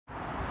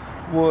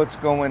What's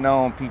going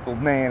on, people?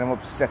 Man, I'm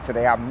upset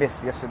today. I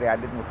missed yesterday. I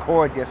didn't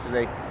record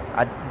yesterday.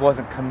 I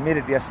wasn't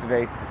committed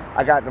yesterday.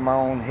 I got in my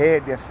own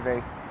head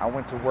yesterday. I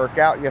went to work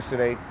out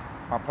yesterday.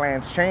 My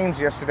plans changed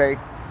yesterday.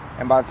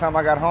 And by the time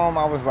I got home,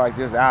 I was like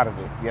just out of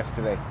it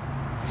yesterday.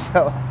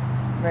 So,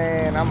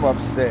 man, I'm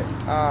upset.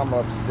 I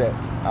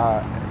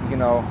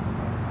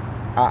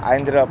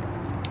ended up,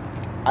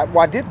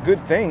 I did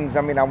good things.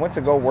 I mean, I went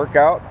to go work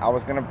out. I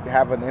was going to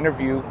have an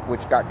interview,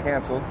 which got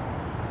canceled.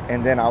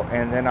 And then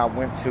I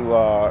went to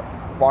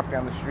walk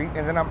down the street,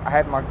 and then I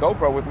had my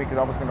GoPro with me because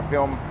I was going to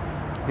film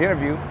the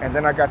interview. And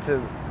then I got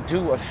to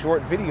do a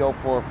short video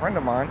for a friend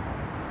of mine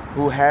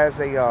who has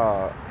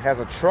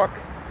a truck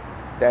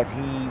that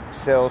he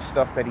sells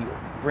stuff that he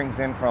brings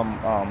in from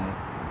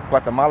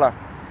Guatemala,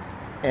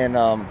 and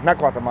not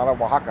Guatemala,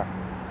 Oaxaca,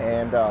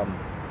 and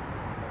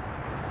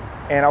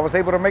I was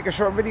able to make a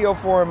short video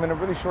for him in a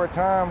really short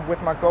time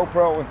with my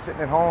GoPro and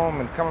sitting at home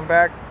and coming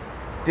back.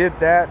 Did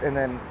that, and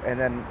then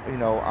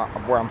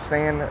where I'm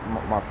staying,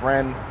 my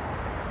friend,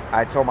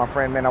 I told my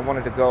friend, man, I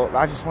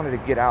just wanted to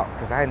get out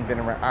because I hadn't been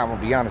around. I'm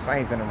gonna be honest, I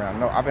ain't been around.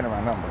 No, I've been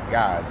around nothing but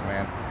guys,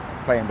 man.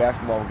 Playing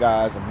basketball with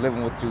guys. I'm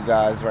living with 2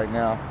 guys right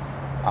now.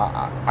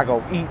 I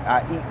go eat.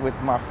 I eat with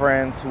my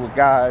friends who are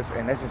guys,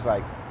 and it's just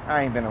like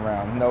I ain't been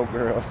around no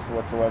girls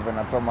whatsoever. And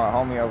I told my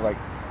homie, I was like,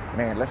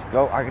 man, let's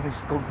go. I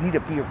just need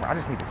to be around. I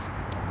just need to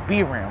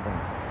be around them.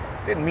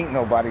 Didn't meet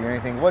nobody or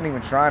anything. Wasn't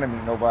even trying to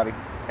meet nobody.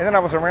 And then I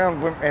was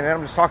around women, and then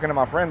I'm just talking to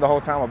my friend the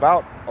whole time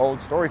about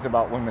old stories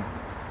about women.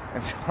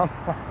 And so I'm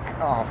like,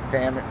 oh,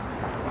 damn it.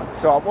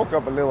 So I woke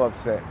up a little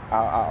upset.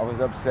 I was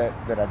upset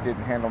that I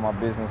didn't handle my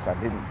business. I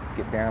didn't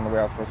get down the way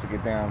I was supposed to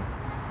get down.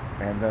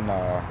 And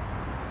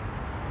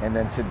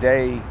then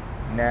today,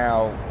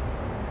 now,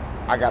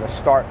 I got to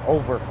start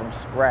over from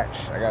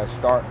scratch. I got to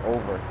start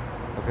over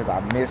because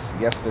I missed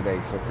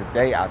yesterday. So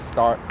today I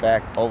start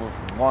back over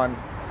from 1,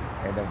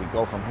 and then we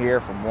go from here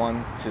from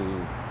 1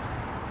 to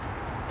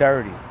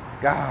 30.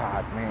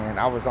 God, man,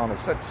 I was on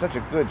such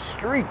a good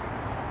streak,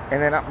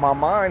 and then my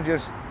mind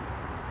just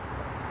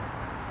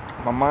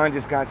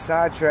got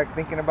sidetracked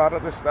thinking about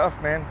other stuff,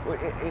 man.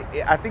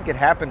 I think it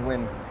happened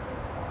when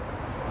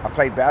I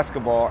played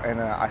basketball,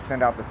 and I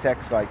sent out the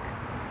text like,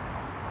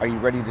 "Are you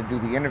ready to do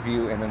the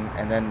interview?" And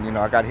then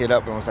I got hit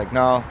up and was like,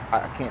 "No,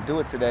 I can't do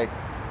it today,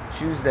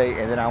 Tuesday."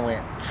 And then I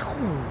went,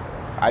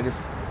 I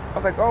was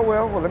like, "Oh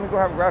well, let me go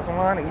have a glass of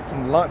wine and eat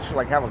some lunch,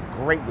 like have a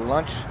great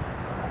lunch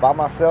by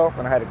myself."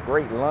 And I had a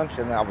great lunch,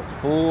 and I was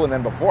full. And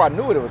then before I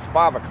knew it, it was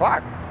 5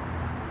 o'clock.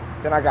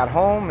 Then I got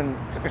home and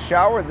took a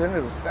shower. Then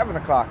it was 7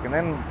 o'clock. And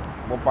then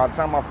by the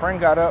time my friend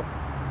got up,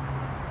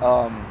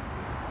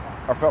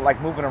 I felt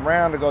like moving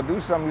around to go do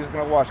something. He was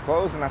going to wash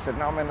clothes. And I said,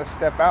 no, man, let's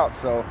step out.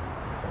 So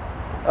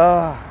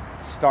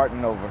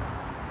starting over.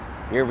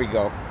 Here we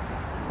go.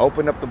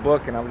 Opened up the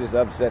book, and I'm just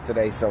upset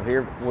today. So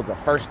here was the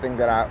first thing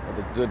the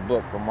good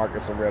book from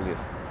Marcus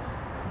Aurelius.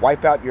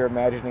 Wipe out your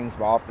imaginings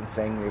by often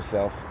saying to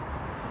yourself,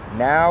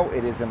 now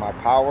it is in my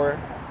power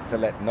to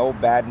let no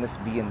badness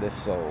be in this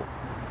soul,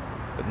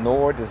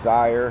 nor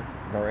desire,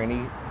 nor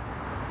any,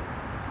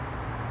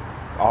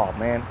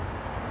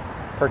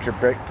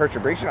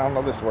 perturbation, I don't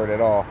know this word at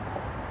all,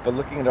 but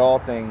looking at all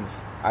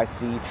things, I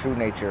see true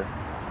nature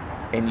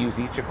and use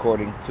each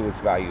according to its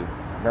value.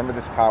 Remember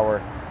this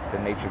power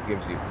that nature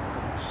gives you.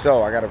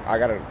 So I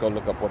gotta go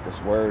look up what this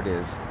word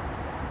is.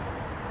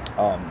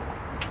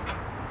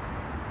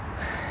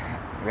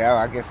 Yeah,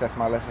 I guess that's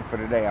my lesson for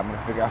today. I'm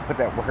gonna figure out what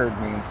that word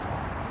means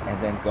and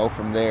then go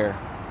from there.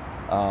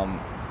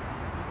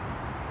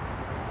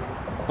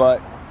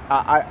 But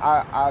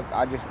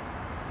I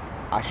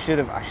should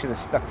have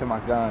stuck to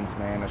my guns,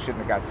 man. I shouldn't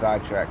have got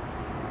sidetracked.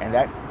 And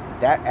that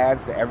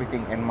adds to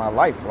everything in my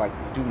life. Like,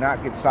 do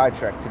not get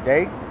sidetracked.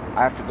 Today,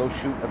 I have to go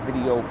shoot a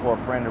video for a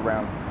friend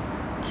around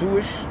 2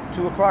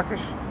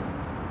 o'clock-ish.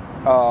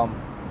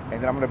 And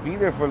then I'm going to be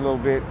there for a little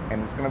bit,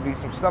 and it's going to be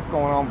some stuff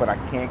going on, but I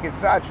can't get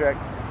sidetracked.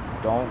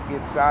 Don't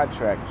get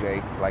sidetracked,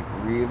 Jay. Like,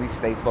 really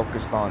stay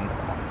focused on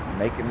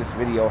making this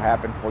video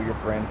happen for your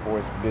friend, for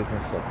his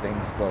business, so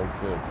things go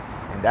good.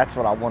 And that's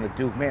what I want to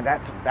do. Man,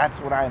 that's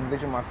what I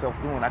envision myself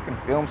doing. I can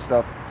film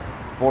stuff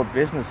for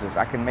businesses.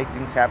 I can make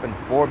things happen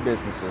for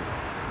businesses.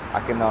 I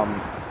can,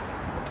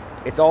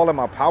 it's all in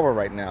my power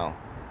right now.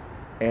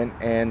 And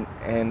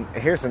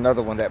here's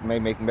another one that may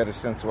make better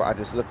sense. Where I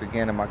just looked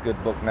again in my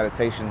good book,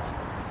 Meditations.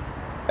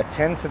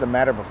 Attend to the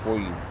matter before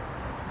you,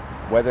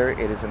 whether it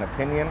is an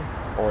opinion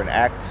or an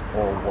act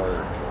or a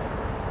word.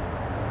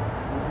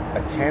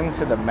 Attend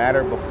to the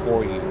matter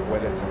before you,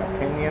 whether it's an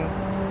opinion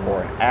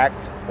or an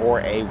act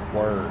or a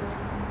word.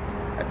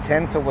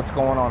 Attend to what's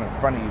going on in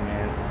front of you,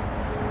 man.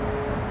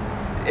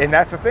 And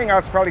that's the thing. I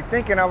was probably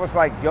thinking, I was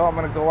like, yo, I'm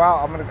going to go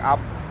out.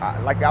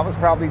 I was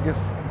probably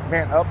just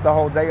up the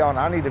whole day on,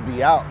 I need to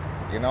be out,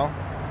 you know?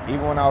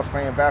 Even when I was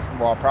playing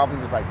basketball, I probably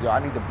was like, yo, I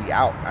need to be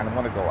out. I don't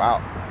want to go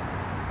out.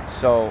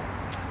 So,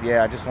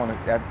 yeah, I just want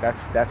to,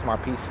 that's my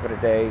piece for the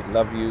day.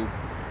 Love you.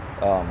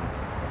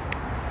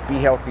 Be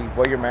healthy.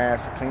 Wear your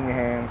mask. Clean your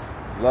hands.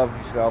 Love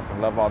yourself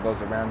and love all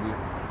those around you.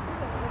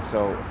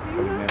 So,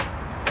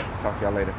 talk to y'all later.